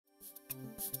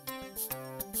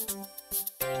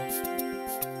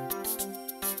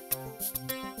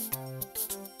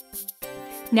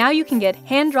Now you can get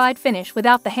hand-dried finish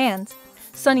without the hands.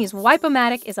 SONNY'S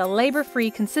Wipe-O-Matic is a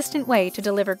labor-free, consistent way to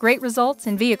deliver great results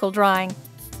in vehicle drying.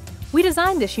 We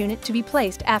designed this unit to be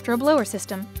placed after a blower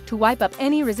system to wipe up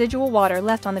any residual water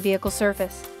left on the vehicle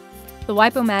surface. The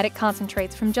Wipe-O-Matic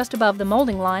concentrates from just above the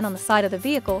molding line on the side of the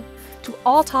vehicle to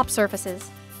all top surfaces.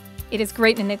 It is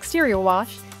great in an exterior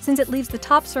wash since it leaves the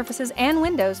top surfaces and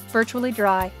windows virtually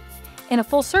dry. In a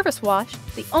full surface wash,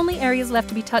 the only areas left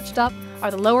to be touched up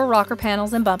are the lower rocker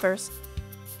panels and bumpers.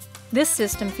 This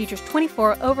system features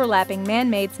 24 overlapping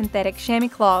man-made synthetic chamois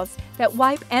claws that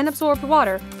wipe and absorb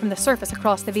water from the surface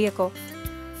across the vehicle.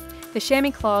 The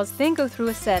chamois claws then go through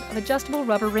a set of adjustable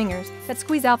rubber wringers that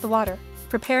squeeze out the water,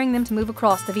 preparing them to move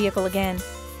across the vehicle again.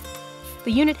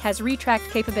 The unit has Retract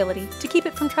capability to keep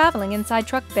it from traveling inside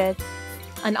truck bed.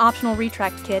 An optional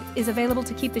Retract kit is available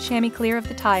to keep the chamois clear of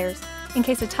the tires in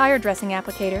case a tire dressing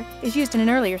applicator is used in an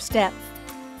earlier step.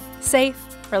 Safe,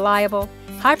 reliable,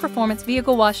 high-performance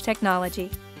vehicle wash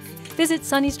technology. Visit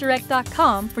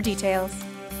sonnysdirect.com for details.